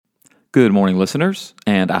Good morning, listeners,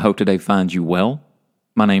 and I hope today finds you well.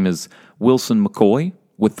 My name is Wilson McCoy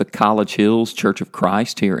with the College Hills Church of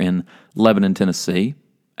Christ here in Lebanon, Tennessee,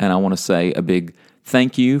 and I want to say a big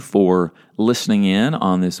thank you for listening in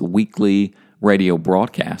on this weekly radio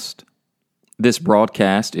broadcast. This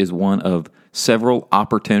broadcast is one of several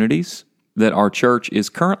opportunities that our church is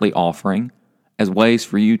currently offering as ways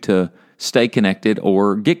for you to stay connected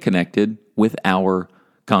or get connected with our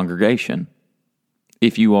congregation.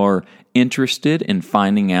 If you are interested in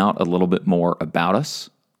finding out a little bit more about us,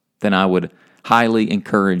 then I would highly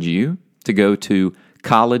encourage you to go to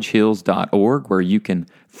collegehills.org, where you can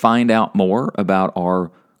find out more about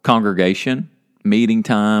our congregation, meeting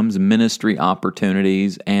times, ministry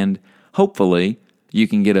opportunities, and hopefully you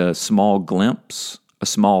can get a small glimpse, a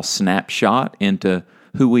small snapshot into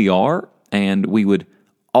who we are, and we would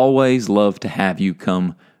always love to have you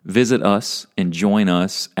come visit us and join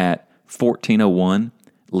us at 1401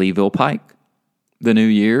 Leeville Pike. The new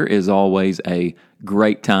year is always a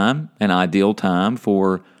great time, an ideal time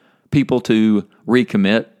for people to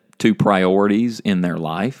recommit to priorities in their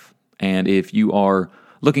life. And if you are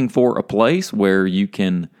looking for a place where you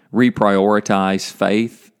can reprioritize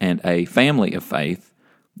faith and a family of faith,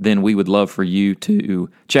 then we would love for you to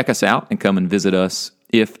check us out and come and visit us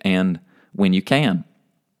if and when you can.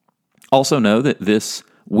 Also know that this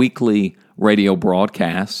weekly radio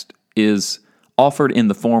broadcast is offered in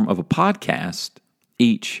the form of a podcast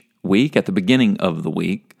each week at the beginning of the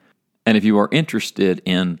week. And if you are interested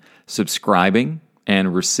in subscribing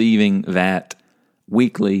and receiving that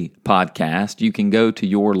weekly podcast, you can go to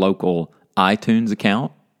your local iTunes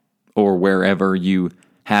account or wherever you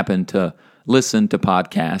happen to listen to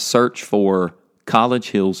podcasts. Search for College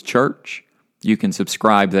Hills Church. You can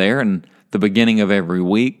subscribe there, and the beginning of every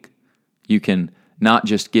week, you can not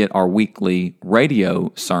just get our weekly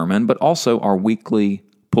radio sermon, but also our weekly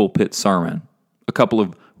pulpit sermon. A couple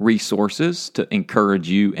of resources to encourage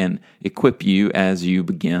you and equip you as you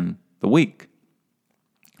begin the week.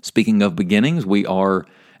 Speaking of beginnings, we are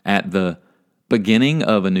at the beginning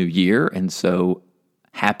of a new year, and so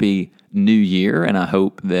happy New Year, and I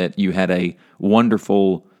hope that you had a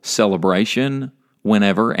wonderful celebration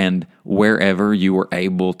whenever and wherever you were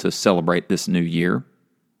able to celebrate this new year.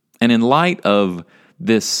 And in light of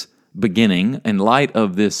this beginning, in light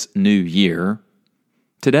of this new year,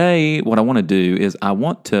 today what I want to do is I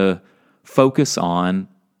want to focus on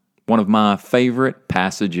one of my favorite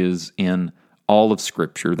passages in all of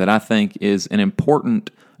Scripture that I think is an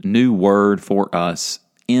important new word for us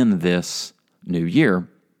in this new year.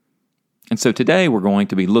 And so today we're going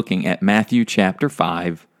to be looking at Matthew chapter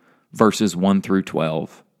 5, verses 1 through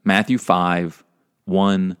 12. Matthew 5,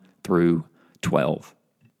 1 through 12.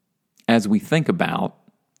 As we think about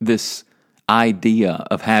this idea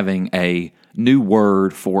of having a new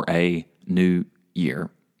word for a new year.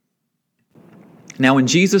 Now, when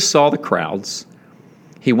Jesus saw the crowds,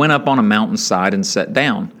 he went up on a mountainside and sat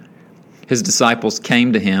down. His disciples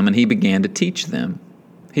came to him, and he began to teach them.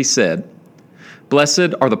 He said,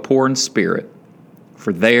 "Blessed are the poor in spirit,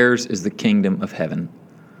 for theirs is the kingdom of heaven.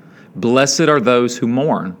 Blessed are those who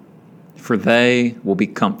mourn, for they will be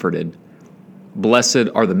comforted. Blessed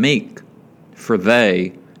are the meek, for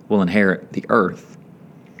they will inherit the earth.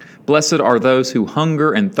 Blessed are those who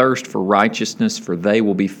hunger and thirst for righteousness, for they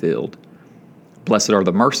will be filled. Blessed are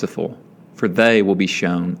the merciful, for they will be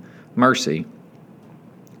shown mercy.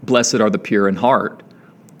 Blessed are the pure in heart,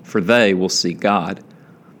 for they will see God.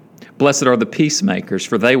 Blessed are the peacemakers,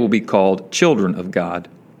 for they will be called children of God.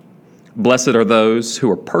 Blessed are those who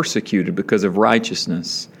are persecuted because of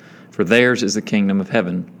righteousness, for theirs is the kingdom of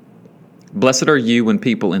heaven. Blessed are you when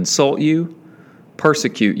people insult you,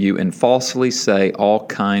 persecute you, and falsely say all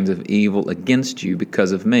kinds of evil against you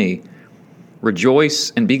because of me.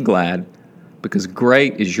 Rejoice and be glad, because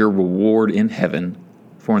great is your reward in heaven,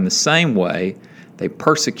 for in the same way they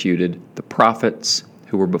persecuted the prophets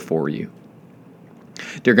who were before you."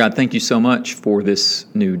 Dear God, thank you so much for this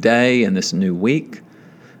new day and this new week.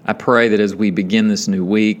 I pray that as we begin this new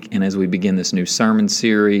week and as we begin this new sermon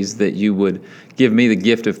series, that you would give me the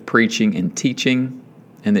gift of preaching and teaching,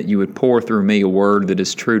 and that you would pour through me a word that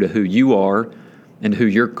is true to who you are and who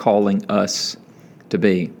you're calling us to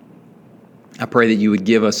be. I pray that you would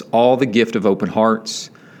give us all the gift of open hearts,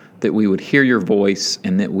 that we would hear your voice,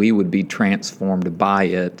 and that we would be transformed by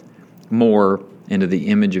it more into the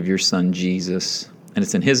image of your Son, Jesus. And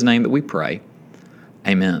it's in his name that we pray.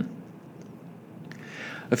 Amen.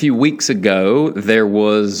 A few weeks ago, there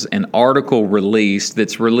was an article released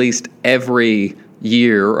that's released every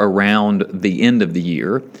year around the end of the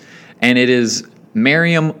year, and it is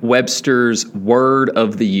Merriam-Webster's Word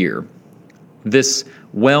of the Year. This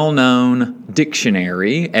well-known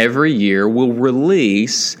dictionary every year will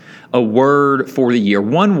release a word for the year,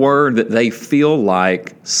 one word that they feel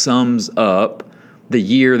like sums up the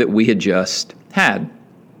year that we had just had.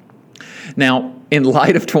 Now, in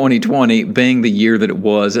light of 2020 being the year that it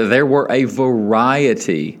was, there were a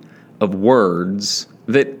variety of words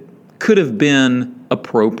that could have been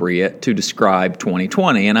appropriate to describe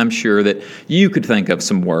 2020. And I'm sure that you could think of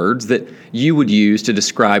some words that you would use to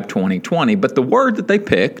describe 2020. But the word that they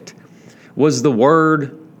picked was the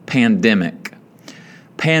word pandemic.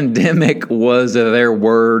 Pandemic was their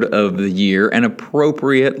word of the year, and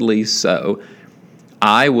appropriately so.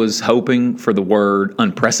 I was hoping for the word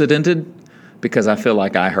unprecedented because I feel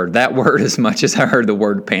like I heard that word as much as I heard the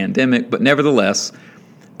word pandemic. But nevertheless,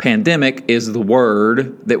 pandemic is the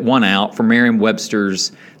word that won out for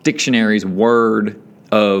Merriam-Webster's dictionary's word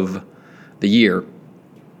of the year.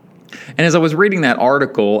 And as I was reading that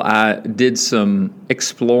article, I did some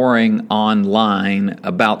exploring online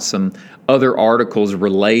about some other articles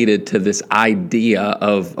related to this idea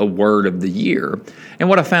of a word of the year. And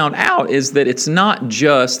what I found out is that it's not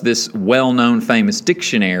just this well-known famous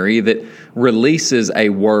dictionary that releases a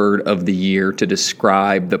word of the year to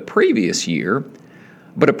describe the previous year,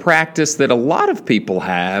 but a practice that a lot of people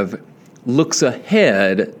have looks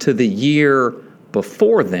ahead to the year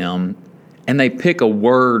before them, and they pick a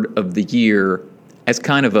word of the year as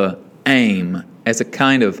kind of a aim, as a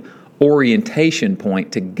kind of orientation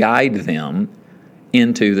point to guide them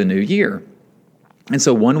into the new year. And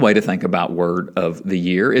so one way to think about word of the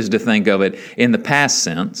year is to think of it in the past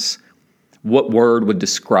sense. What word would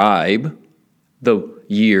describe the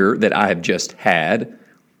year that I have just had?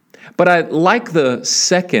 But I like the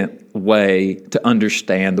second way to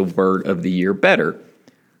understand the word of the year better.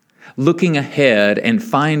 Looking ahead and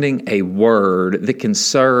finding a word that can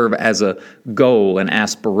serve as a goal, an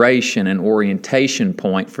aspiration, an orientation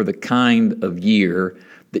point for the kind of year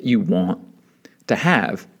that you want to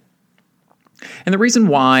have. And the reason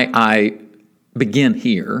why I begin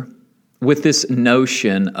here with this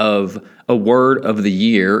notion of a word of the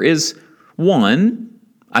year is, one,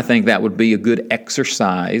 I think that would be a good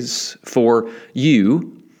exercise for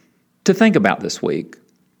you to think about this week.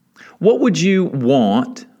 What would you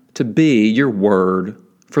want to be your word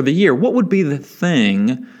for the year? What would be the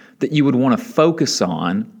thing that you would want to focus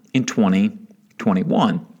on in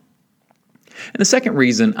 2021? And the second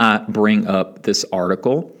reason I bring up this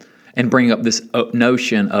article and bring up this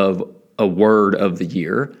notion of a word of the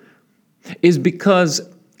year is because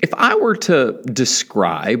if I were to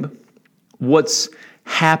describe what's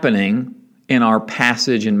happening in our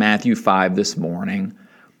passage in Matthew 5 this morning,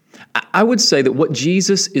 I would say that what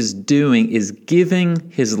Jesus is doing is giving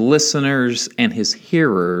his listeners and his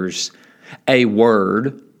hearers a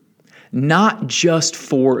word, not just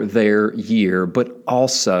for their year, but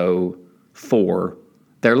also for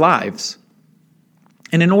their lives.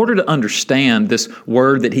 And in order to understand this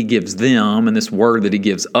word that he gives them and this word that he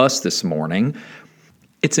gives us this morning,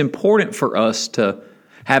 it's important for us to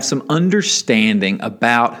have some understanding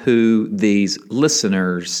about who these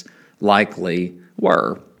listeners likely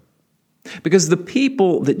were. Because the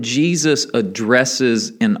people that Jesus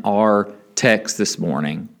addresses in our text this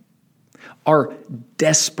morning are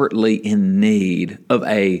desperately in need of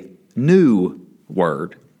a new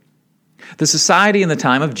word. The society in the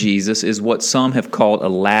time of Jesus is what some have called a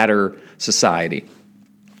ladder society,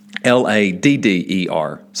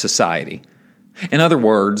 Ladder society. In other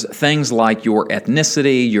words, things like your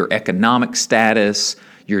ethnicity, your economic status,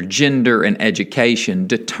 your gender and education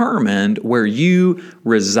determined where you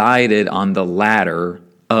resided on the ladder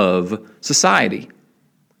of society.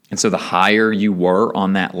 And so the higher you were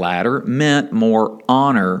on that ladder meant more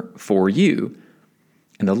honor for you.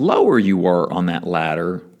 And the lower you were on that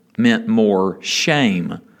ladder meant more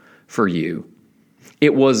shame for you.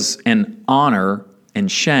 It was an honor and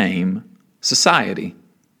shame society.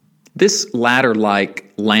 This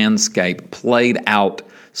ladder-like landscape played out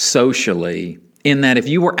socially in that if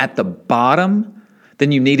you were at the bottom,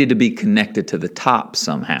 then you needed to be connected to the top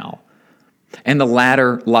somehow. And the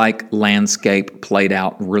ladder-like landscape played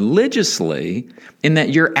out religiously in that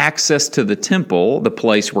your access to the temple, the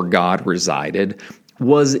place where God resided,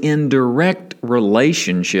 was in direct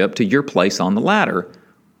relationship to your place on the ladder.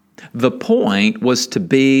 The point was to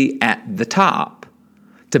be at the top,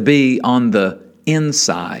 to be on the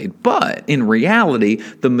inside. But in reality,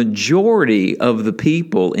 the majority of the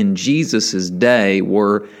people in Jesus' day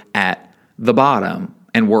were at the bottom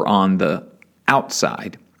and were on the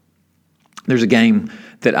outside. There's a game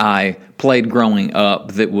that I played growing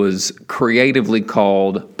up that was creatively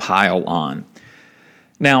called Pile On.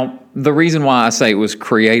 Now, the reason why I say it was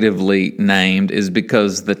creatively named is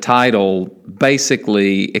because the title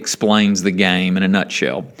basically explains the game in a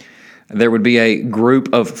nutshell. There would be a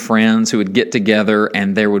group of friends who would get together,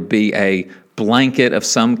 and there would be a blanket of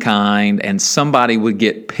some kind, and somebody would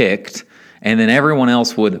get picked, and then everyone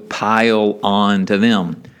else would pile on to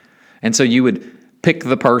them. And so you would pick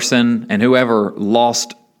the person, and whoever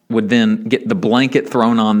lost would then get the blanket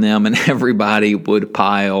thrown on them, and everybody would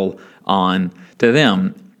pile on to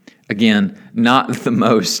them. Again, not the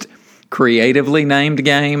most creatively named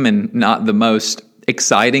game and not the most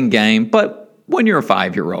exciting game, but when you're a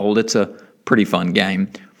 5-year-old, it's a pretty fun game.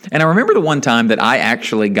 And I remember the one time that I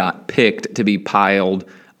actually got picked to be piled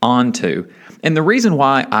onto. And the reason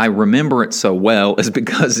why I remember it so well is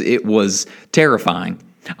because it was terrifying.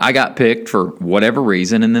 I got picked for whatever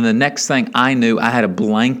reason, and then the next thing I knew, I had a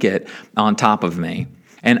blanket on top of me.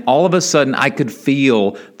 And all of a sudden, I could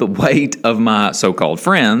feel the weight of my so-called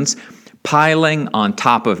friends piling on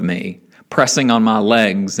top of me, pressing on my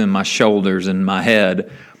legs and my shoulders and my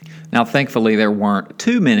head. Now, thankfully, there weren't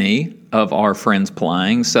too many of our friends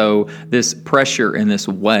playing, so this pressure and this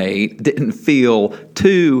weight didn't feel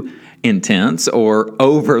too intense or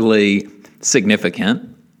overly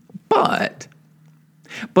significant. But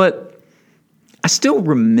I still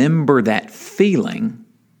remember that feeling,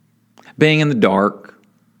 being in the dark,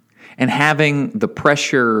 and having the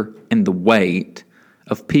pressure and the weight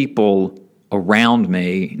of people around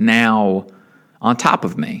me now on top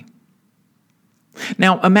of me.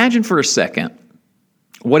 Now, imagine for a second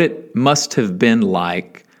what it must have been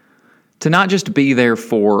like to not just be there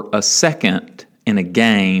for a second in a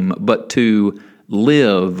game, but to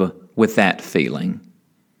live with that feeling.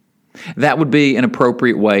 That would be an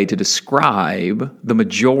appropriate way to describe the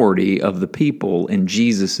majority of the people in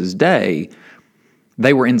Jesus' day.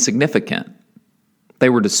 They were insignificant. They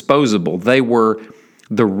were disposable. They were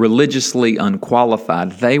the religiously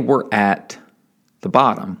unqualified. They were at the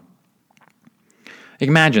bottom.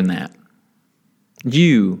 Imagine that.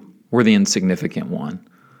 You were the insignificant one.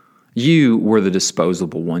 You were the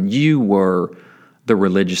disposable one. You were the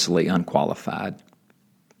religiously unqualified.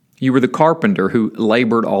 You were the carpenter who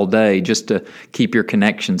labored all day just to keep your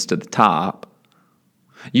connections to the top.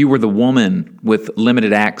 You were the woman with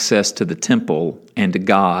limited access to the temple and to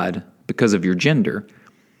God because of your gender.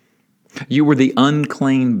 You were the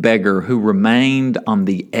unclean beggar who remained on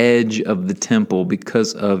the edge of the temple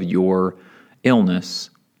because of your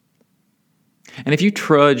illness. And if you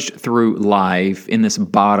trudged through life in this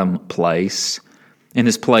bottom place, in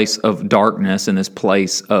this place of darkness, in this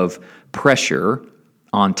place of pressure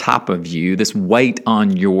on top of you, this weight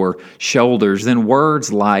on your shoulders, then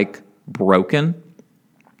words like broken,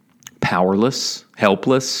 powerless,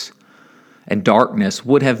 helpless, and darkness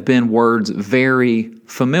would have been words very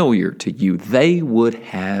familiar to you. They would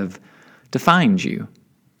have defined you.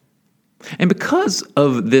 And because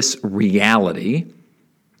of this reality,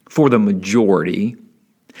 for the majority,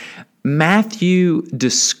 Matthew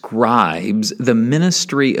describes the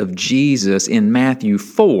ministry of Jesus in Matthew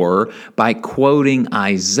 4 by quoting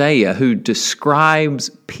Isaiah, who describes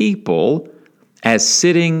people as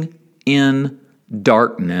sitting in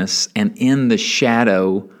darkness and in the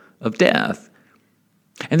shadow of death.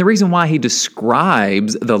 And the reason why he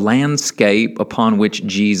describes the landscape upon which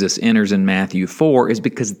Jesus enters in Matthew 4 is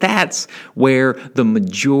because that's where the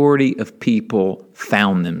majority of people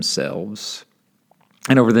found themselves.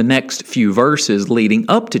 And over the next few verses leading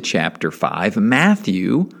up to chapter 5,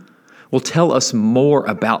 Matthew will tell us more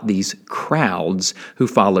about these crowds who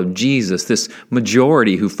followed Jesus, this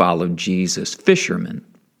majority who followed Jesus: fishermen,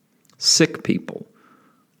 sick people,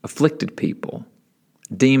 afflicted people,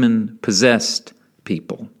 demon-possessed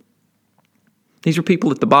people. These were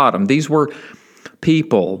people at the bottom. These were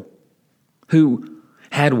people who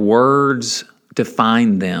had words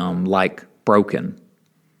define them like broken,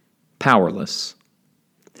 powerless,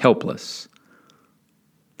 helpless.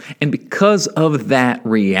 And because of that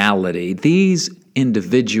reality, these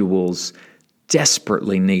individuals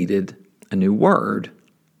desperately needed a new word.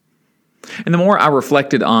 And the more I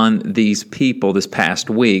reflected on these people this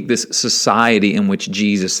past week, this society in which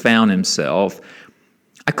Jesus found himself,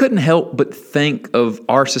 I couldn't help but think of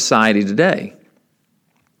our society today.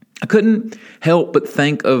 I couldn't help but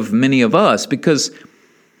think of many of us, because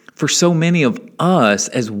for so many of us,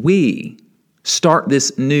 as we start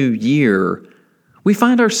this new year, we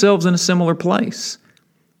find ourselves in a similar place.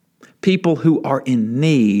 People who are in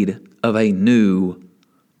need of a new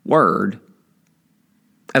word.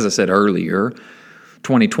 As I said earlier,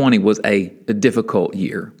 2020 was a difficult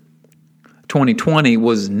year. 2020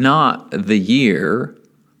 was not the year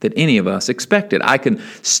that any of us expected. I can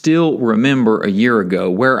still remember a year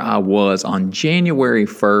ago where I was on January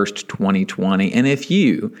 1st, 2020, and if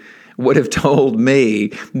you would have told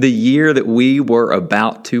me the year that we were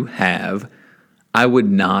about to have, I would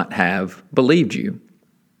not have believed you.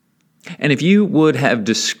 And if you would have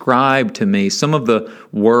described to me some of the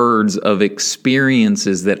words of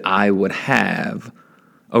experiences that I would have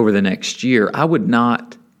over the next year, I would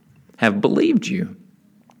not have believed you.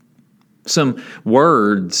 Some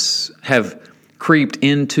words have creeped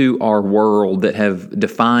into our world that have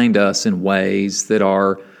defined us in ways that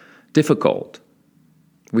are difficult.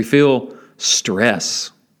 We feel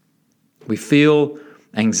stress. We feel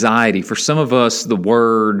anxiety. For some of us, the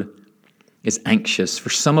word is anxious. For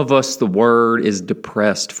some of us, the word is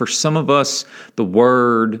depressed. For some of us, the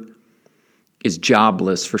word is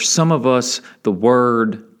jobless. For some of us, the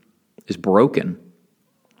word is broken.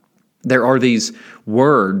 There are these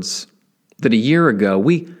words that a year ago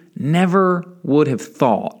we never would have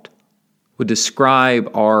thought would describe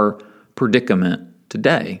our predicament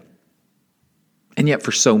today. And yet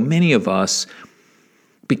for so many of us,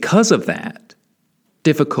 because of that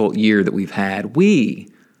difficult year that we've had, we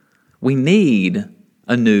need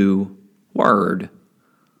a new word.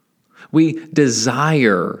 We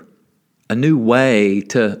desire a new way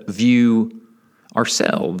to view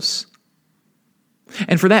ourselves.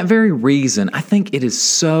 And for that very reason, I think it is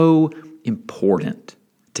so important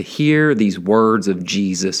to hear these words of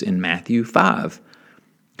Jesus in Matthew 5.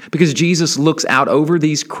 Because Jesus looks out over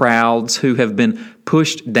these crowds who have been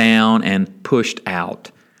pushed down and pushed out.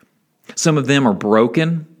 Some of them are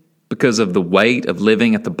broken because of the weight of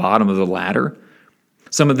living at the bottom of the ladder.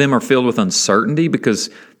 Some of them are filled with uncertainty because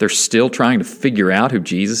they're still trying to figure out who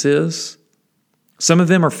Jesus is. Some of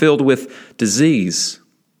them are filled with disease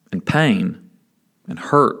and pain and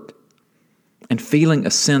hurt and feeling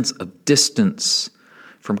a sense of distance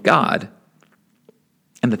from God.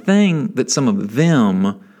 And the thing that some of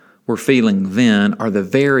them were feeling then are the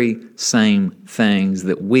very same things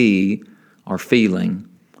that we are feeling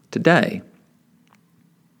today.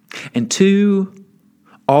 And to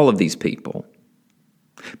all of these people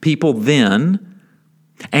then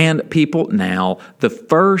and people now, the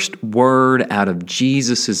first word out of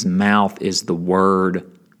Jesus' mouth is the word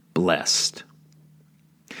blessed.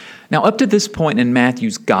 Now, up to this point in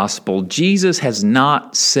Matthew's gospel, Jesus has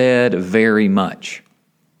not said very much.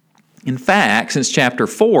 In fact, since chapter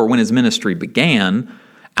 4, when his ministry began,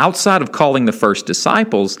 outside of calling the first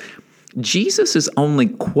disciples, Jesus is only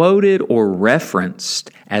quoted or referenced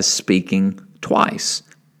as speaking twice.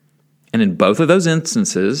 And in both of those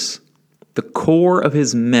instances, the core of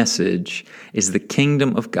his message is the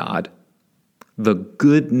kingdom of God, the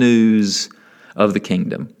good news of the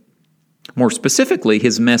kingdom. More specifically,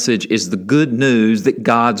 his message is the good news that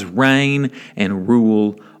God's reign and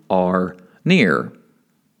rule are near.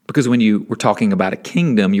 Because when you were talking about a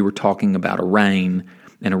kingdom, you were talking about a reign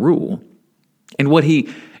and a rule. And what he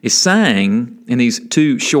is saying in these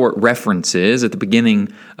two short references at the beginning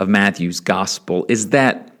of Matthew's gospel is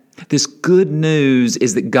that this good news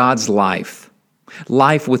is that God's life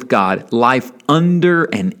with God, life under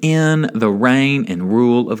and in the reign and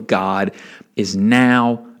rule of God is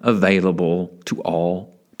now available to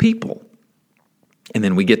all people. And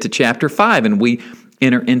then we get to chapter 5 and we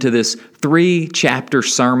enter into this 3-chapter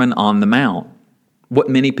Sermon on the Mount. What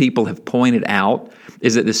many people have pointed out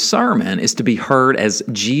is that this sermon is to be heard as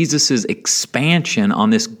Jesus' expansion on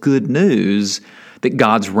this good news that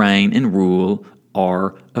God's reign and rule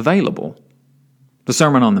are available. The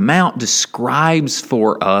Sermon on the Mount describes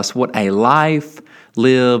for us what a life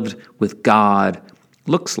lived with God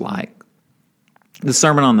looks like. The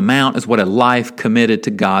Sermon on the Mount is what a life committed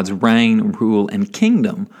to God's reign, rule, and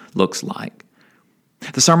kingdom looks like.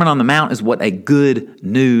 The Sermon on the Mount is what a good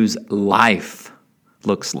news life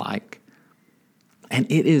looks like.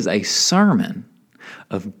 And it is a sermon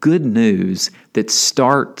of good news that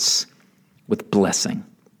starts with blessing.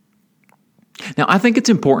 Now, I think it's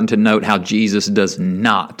important to note how Jesus does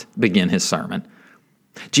not begin his sermon.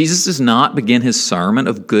 Jesus does not begin his sermon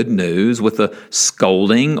of good news with a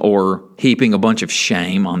scolding or heaping a bunch of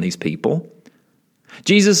shame on these people.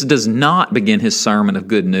 Jesus does not begin his sermon of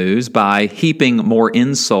good news by heaping more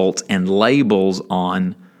insults and labels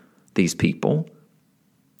on these people.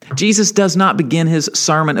 Jesus does not begin his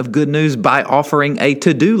sermon of good news by offering a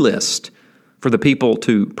to-do list for the people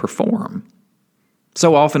to perform.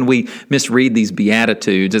 So often we misread these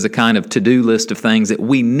Beatitudes as a kind of to-do list of things that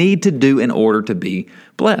we need to do in order to be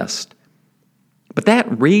blessed. But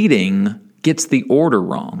that reading gets the order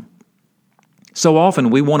wrong. So often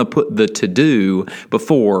we want to put the to-do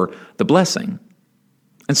before the blessing.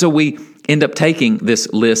 And so we end up taking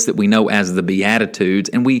this list that we know as the Beatitudes,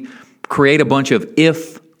 and we create a bunch of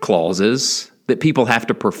if clauses that people have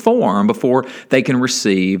to perform before they can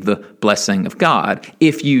receive the blessing of God.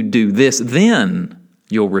 If you do this, then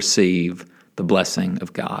you'll receive the blessing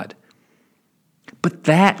of God. But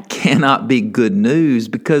that cannot be good news,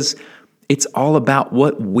 because it's all about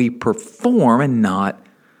what we perform and not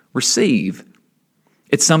receive.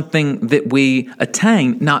 It's something that we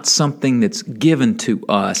attain, not something that's given to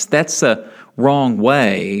us. That's a wrong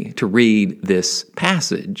way to read this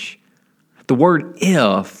passage. The word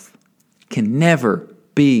if can never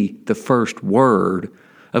be the first word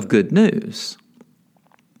of good news.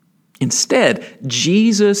 Instead,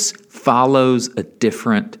 Jesus follows a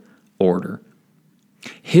different order.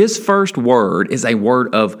 His first word is a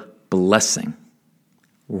word of blessing,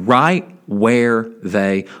 right where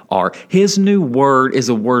they are. His new word is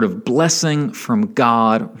a word of blessing from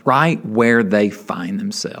God right where they find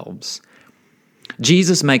themselves.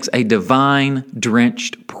 Jesus makes a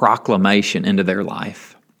divine-drenched proclamation into their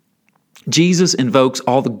life. Jesus invokes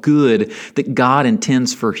all the good that God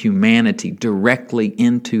intends for humanity directly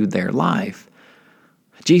into their life.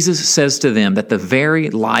 Jesus says to them that the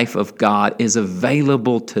very life of God is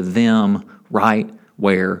available to them right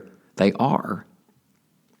where they are.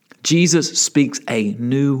 Jesus speaks a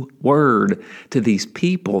new word to these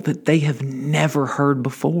people that they have never heard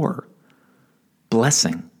before: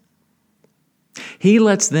 blessing. He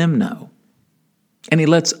lets them know, and he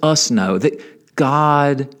lets us know, that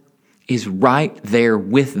God is right there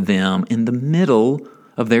with them in the middle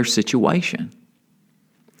of their situation.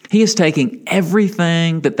 He is taking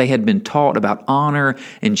everything that they had been taught about honor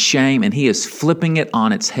and shame, and he is flipping it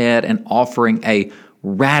on its head and offering a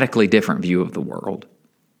radically different view of the world.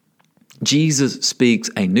 Jesus speaks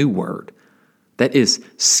a new word that is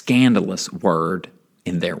scandalous word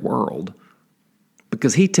in their world,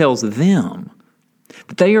 because he tells them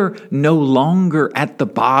that they are no longer at the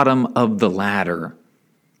bottom of the ladder,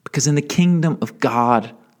 because in the kingdom of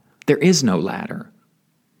God, there is no ladder.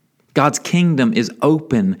 God's kingdom is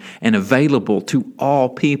open and available to all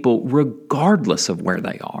people, regardless of where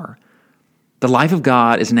they are. The life of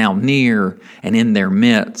God is now near and in their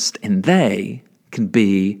midst, and they can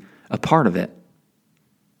be a part of it.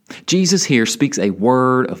 Jesus here speaks a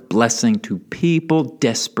word of blessing to people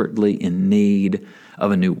desperately in need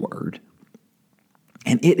of a new word.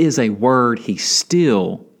 And it is a word he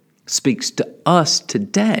still speaks to us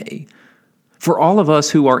today, for all of us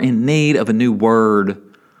who are in need of a new word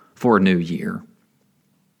for a new year.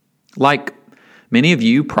 Like many of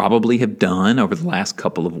you probably have done over the last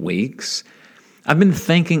couple of weeks, I've been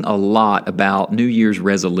thinking a lot about New Year's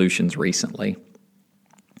resolutions recently.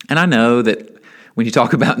 And I know that when you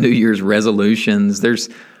talk about New Year's resolutions, there's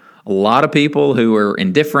a lot of people who are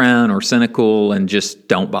indifferent or cynical and just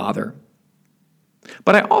don't bother.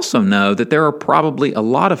 But I also know that there are probably a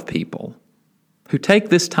lot of people who take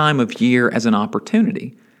this time of year as an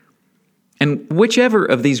opportunity. And whichever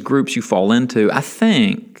of these groups you fall into, I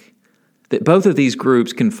think that both of these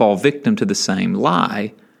groups can fall victim to the same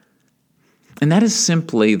lie. And that is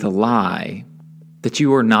simply the lie that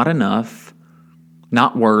you are not enough,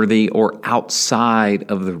 not worthy, or outside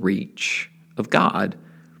of the reach of God.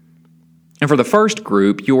 And for the first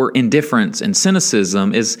group, your indifference and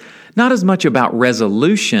cynicism is not as much about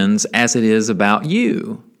resolutions as it is about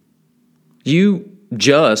you. You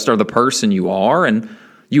just are the person you are, and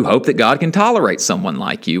you hope that God can tolerate someone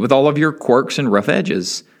like you with all of your quirks and rough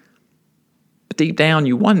edges. But deep down,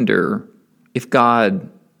 you wonder if God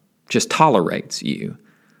just tolerates you.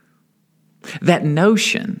 That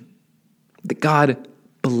notion that God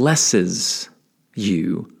blesses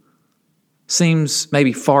you seems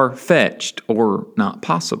maybe far-fetched or not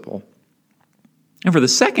possible. And for the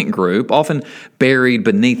second group, often buried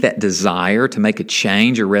beneath that desire to make a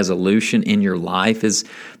change or resolution in your life is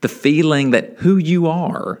the feeling that who you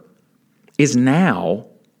are is now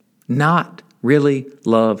not really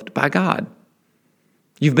loved by God.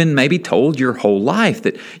 You've been maybe told your whole life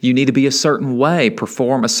that you need to be a certain way,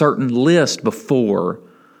 perform a certain list before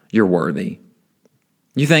you're worthy.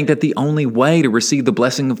 You think that the only way to receive the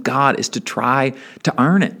blessing of God is to try to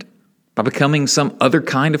earn it by becoming some other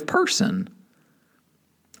kind of person.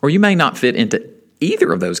 Or you may not fit into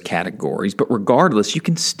either of those categories, but regardless, you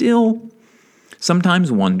can still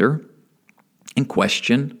sometimes wonder and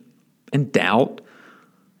question and doubt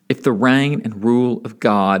if the reign and rule of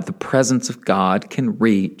God, the presence of God, can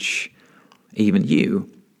reach even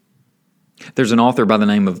you. There's an author by the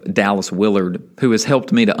name of Dallas Willard who has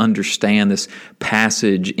helped me to understand this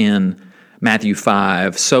passage in Matthew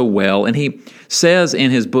 5 so well. And he says in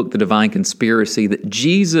his book, The Divine Conspiracy, that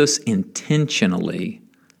Jesus intentionally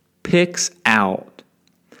picks out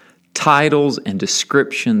titles and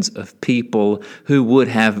descriptions of people who would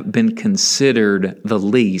have been considered the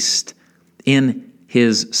least in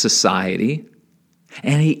his society,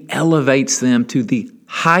 and he elevates them to the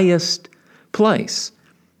highest place.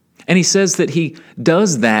 And he says that he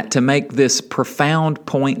does that to make this profound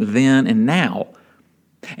point then and now.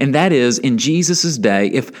 And that is, in Jesus' day,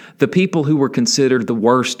 if the people who were considered the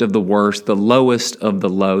worst of the worst, the lowest of the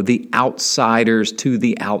low, the outsiders to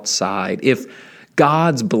the outside, if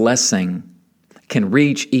God's blessing can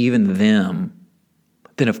reach even them,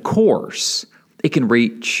 then of course it can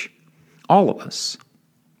reach all of us.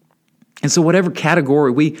 And so whatever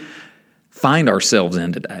category we find ourselves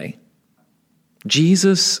in today,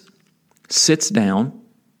 Jesus sits down,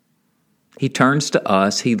 he turns to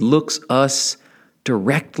us, he looks us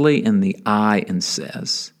directly in the eye and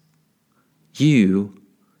says, "You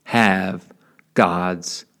have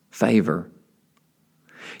God's favor.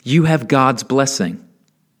 You have God's blessing.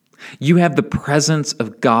 You have the presence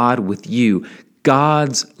of God with you.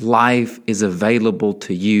 God's life is available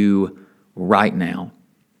to you right now."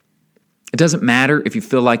 It doesn't matter if you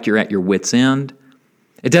feel like you're at your wit's end.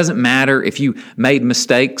 It doesn't matter if you made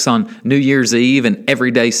mistakes on New Year's Eve and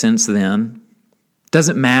every day since then. It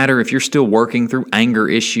doesn't matter if you're still working through anger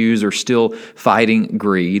issues or still fighting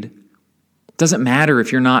greed. It doesn't matter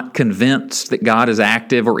if you're not convinced that God is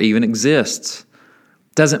active or even exists.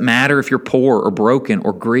 It doesn't matter if you're poor or broken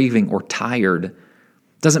or grieving or tired.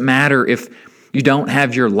 It doesn't matter if you don't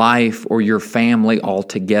have your life or your family all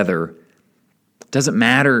together. It doesn't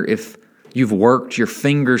matter if you've worked your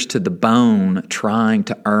fingers to the bone trying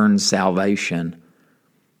to earn salvation.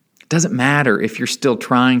 It doesn't matter if you're still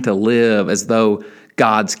trying to live as though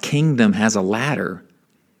God's kingdom has a ladder.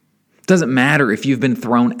 It doesn't matter if you've been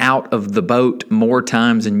thrown out of the boat more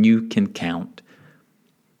times than you can count.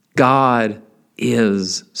 God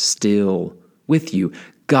is still with you.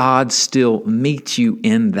 God still meets you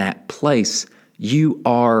in that place. You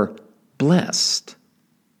are blessed.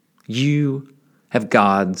 You have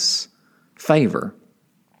God's favor.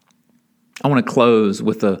 I want to close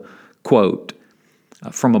with a quote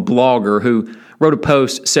from a blogger who wrote a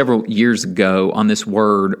post several years ago on this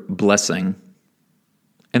word blessing.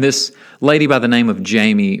 And this lady by the name of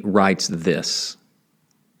Jamie writes this: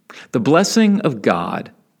 "The blessing of God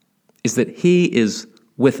is that He is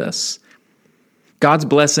with us. God's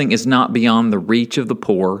blessing is not beyond the reach of the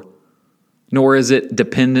poor, nor is it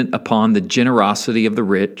dependent upon the generosity of the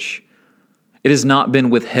rich. It has not been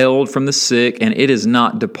withheld from the sick, and it is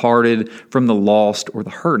not departed from the lost or the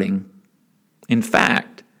hurting. In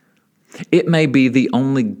fact, it may be the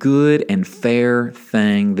only good and fair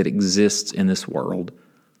thing that exists in this world.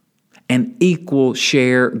 An equal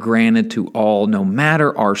share granted to all, no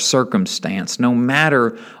matter our circumstance, no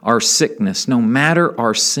matter our sickness, no matter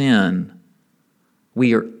our sin.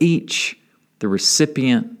 We are each the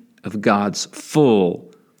recipient of God's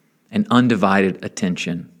full and undivided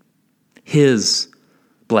attention. His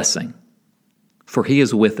blessing, for He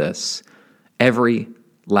is with us, every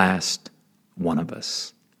last one of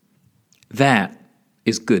us." That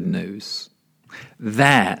is good news.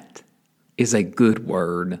 That is a good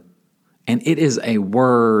word, and it is a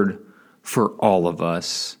word for all of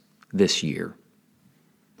us this year.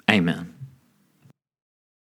 Amen.